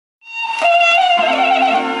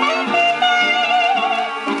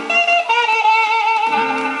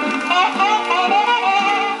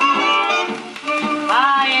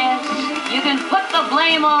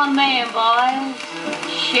shame, boys.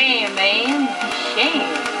 Shame, Mame, shame.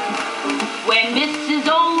 When Mrs.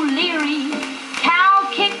 O'Leary cow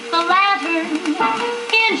kicked the lantern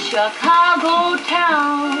in Chicago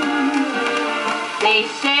town, they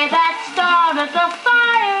say that started the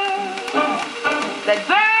fire that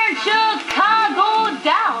burned Chicago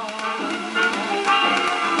down.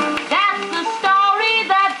 That's the story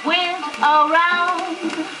that went around,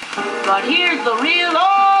 but here's the real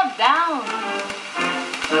lowdown.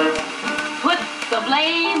 Put the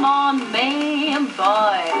blame on Mame,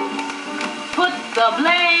 boys. Put the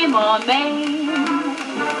blame on Mame.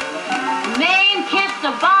 Mame kissed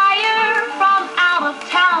a buyer from out of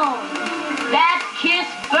town. That kiss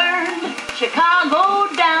burned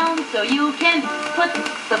Chicago down. So you can put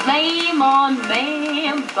the blame on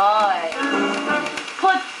Mame, boys.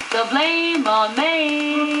 Put the blame on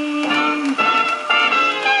Mame.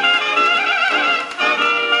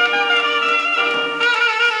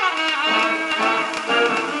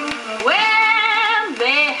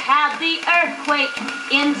 Earthquake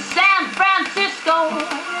in San Francisco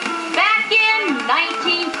back in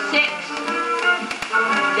 1906.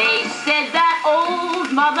 They said that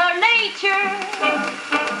old Mother Nature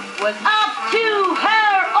was up to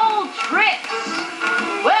her old tricks.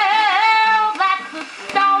 Well, that's the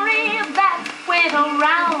story that went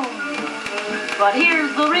around, but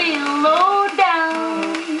here's the real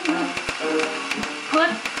lowdown.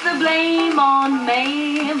 Put the blame on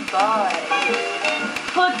Mame, boys.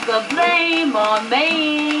 Put the blame on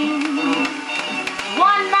Mame.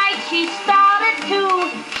 One night she started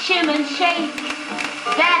to shim and shake.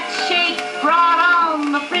 That shake brought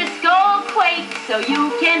on the Frisco quake. So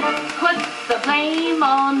you can put the blame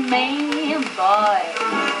on Mame, boy.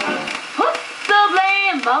 Put the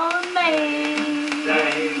blame on Mame.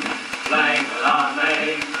 Blame it on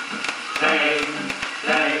Mame. Blame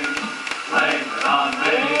it on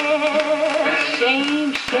Mame. Yeah,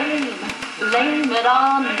 shame, shame. Blame it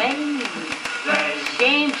on Mame.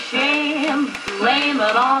 Shame, shame, blame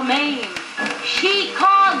it on Mame. She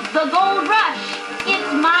caused the gold rush,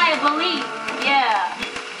 it's my belief. Yeah,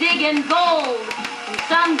 digging gold in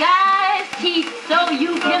some guy's teeth. So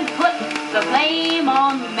you can put the blame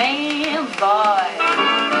on Mame, boy.